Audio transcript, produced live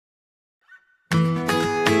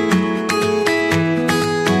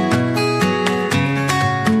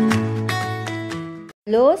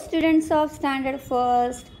Hello students of standard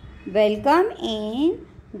first, welcome in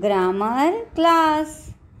grammar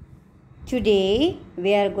class. Today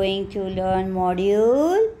we are going to learn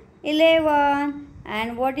module 11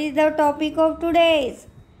 and what is the topic of today's?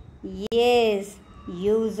 Yes,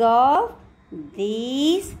 use of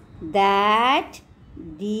these, that,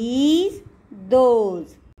 these,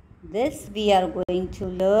 those. This we are going to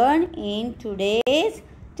learn in today's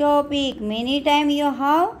topic. Many times you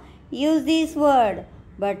have used this word,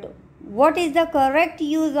 but what is the correct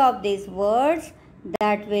use of these words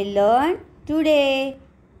that we learn today?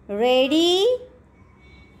 Ready?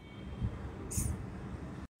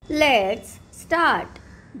 Let's start.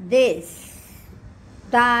 This,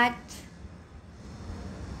 that,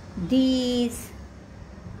 these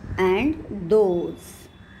and those.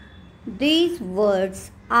 These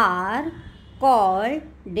words are called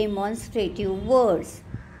demonstrative words,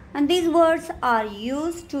 and these words are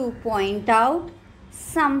used to point out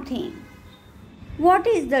something. What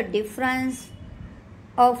is the difference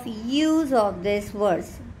of use of these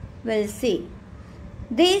words? We'll see.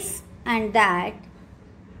 This and that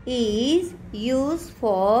is used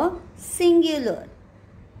for singular,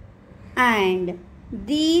 and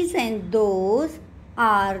these and those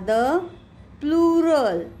are the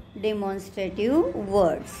plural demonstrative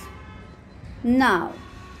words. Now,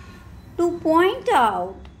 to point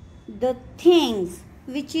out the things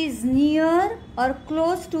which is near or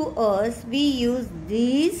close to us, we use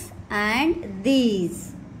these and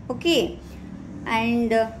these. Okay, and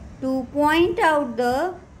to point out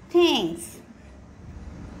the things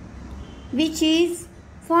which is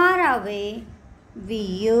far away, we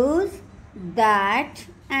use that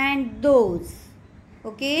and those.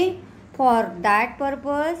 Okay, for that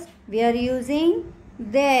purpose we are using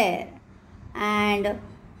there, and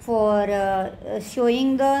for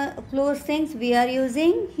showing the close things we are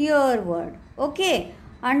using here word. Okay,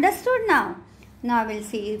 understood now? Now we'll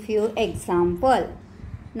see a few example.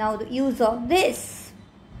 Now the use of this.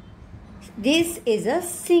 This is a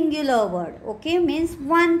singular word. Okay, means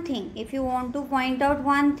one thing. If you want to point out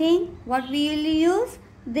one thing, what we will use?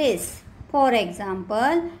 This. For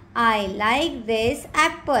example, I like this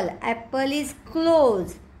apple. Apple is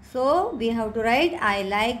close, so we have to write I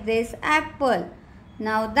like this apple.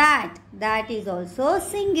 Now that is also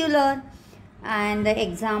singular, and the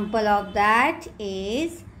example of that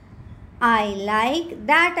is I like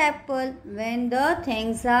that apple. When the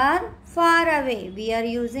things are far away, we are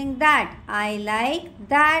using that. I like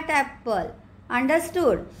that apple.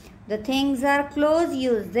 Understood? The things are close,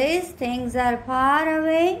 use this. Things are far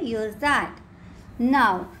away, use that.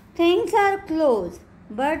 Now, things are close,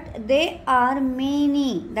 but they are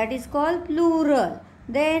many. That is called plural.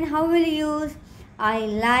 Then how will you use? I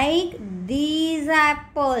like these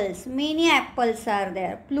apples. Many apples are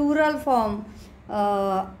there. Plural form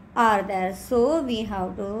are there. So we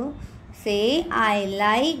have to say I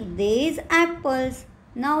like these apples.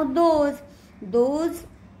 Now those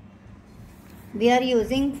we are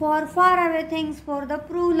using for far away things for the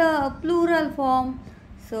plural form.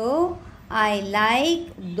 So I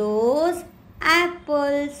like those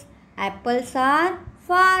apples. Apples are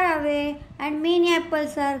far away and many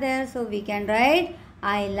apples are there. So we can write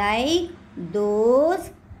I like those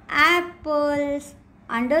apples.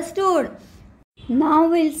 Understood? Now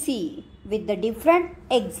we'll see with the different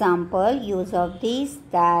example use of these,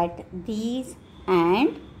 that, these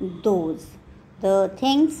and those. The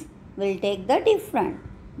things will take the different.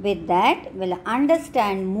 With that we'll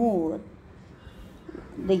understand more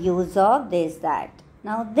the use of this, that.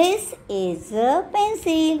 Now this is a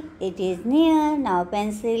pencil. It is near. Now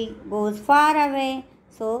pencil goes far away.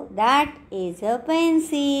 So that is a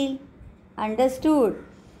pencil. Understood?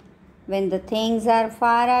 When the things are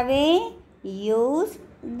far away, use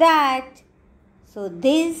that. So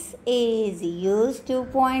this is used to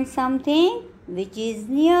point something which is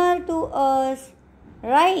near to us,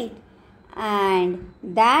 right? And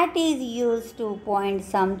that is used to point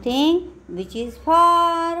something which is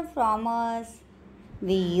far from us.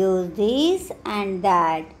 We use this and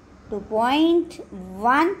that to point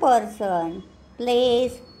one person,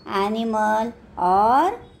 place, animal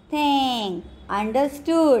or thing.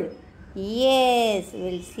 Understood? Yes,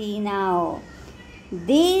 we'll see now.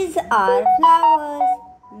 These are flowers.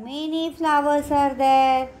 Many flowers are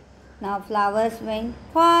there. Now flowers went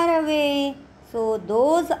far away. So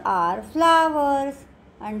those are flowers.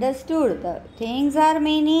 Understood? The things are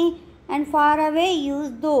many and far away,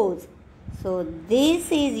 use those. So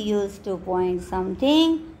this is used to point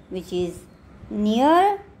something which is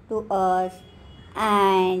near to us,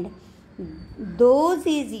 and Those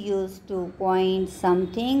is used to point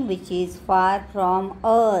something which is far from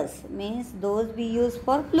us. Means those we use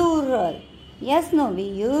for plural. Yes, no, we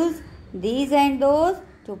use these and those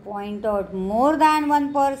to point out more than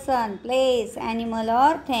one person, place, animal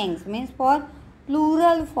or things. Means for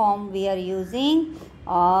plural form we are using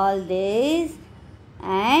all these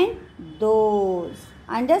and those.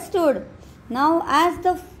 Understood? Now as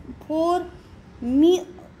the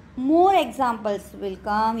more examples will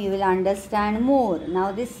come, you will understand more.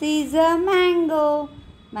 Now this is a mango.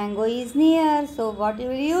 Mango is near, so what you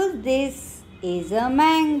will use? This is a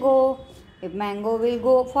mango. If mango will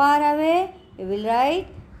go far away, you will write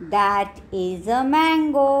that is a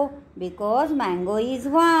mango, because mango is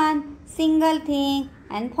one single thing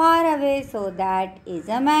and far away, so that is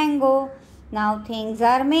a mango. Now things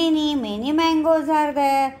are many mangoes are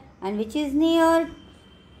there, and which is near,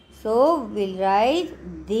 so we'll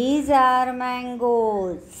write these are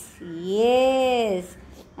mangoes. Yes.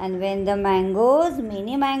 And when the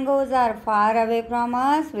many mangoes are far away from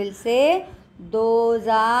us, we'll say those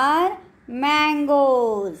are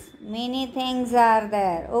mangoes. Many things are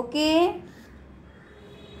there. Okay.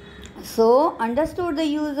 So understood the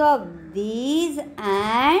use of these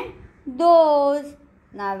and those.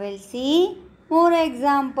 Now we'll see more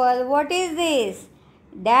example. What is this?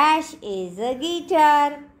 Dash is a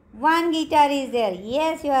guitar. One guitar is there.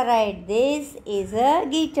 Yes, you are right. This is a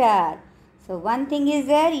guitar. So one thing is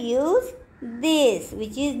there. Use this,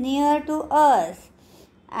 which is near to us.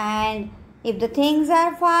 And if the things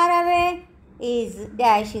are far away,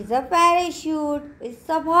 dash is a parachute. It's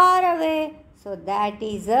so far away. So that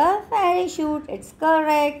is a parachute. It's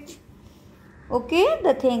correct. Okay,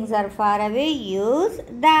 the things are far away. Use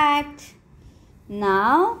that.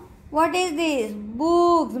 Now, what is this?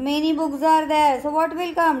 Books. Many books are there. So what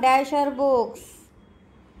will come? Dash or books?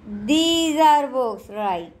 These are books.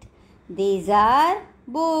 Right. These are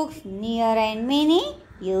books. Near and many.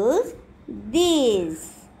 Use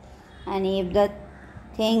these. And if the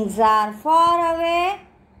things are far away,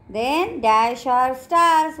 then dash or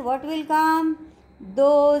stars. What will come?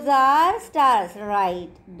 Those are stars. Right.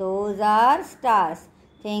 Those are stars.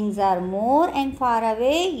 Things are more and far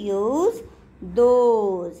away. Use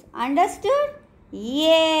those. Understood?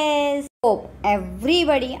 Yes. Hope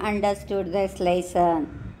everybody understood this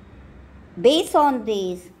lesson. Based on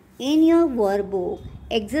this, in your workbook,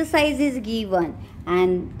 exercise is given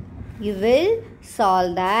and you will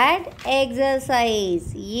solve that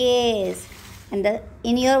exercise. Yes. And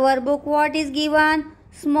in your workbook, what is given?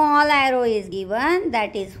 Small arrow is given,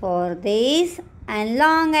 that is for this, and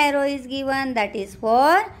long arrow is given, that is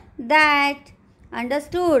for that.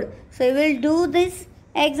 Understood? So you will do this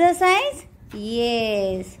exercise?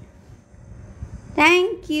 Yes.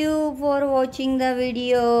 Thank you for watching the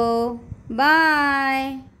video.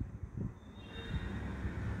 Bye.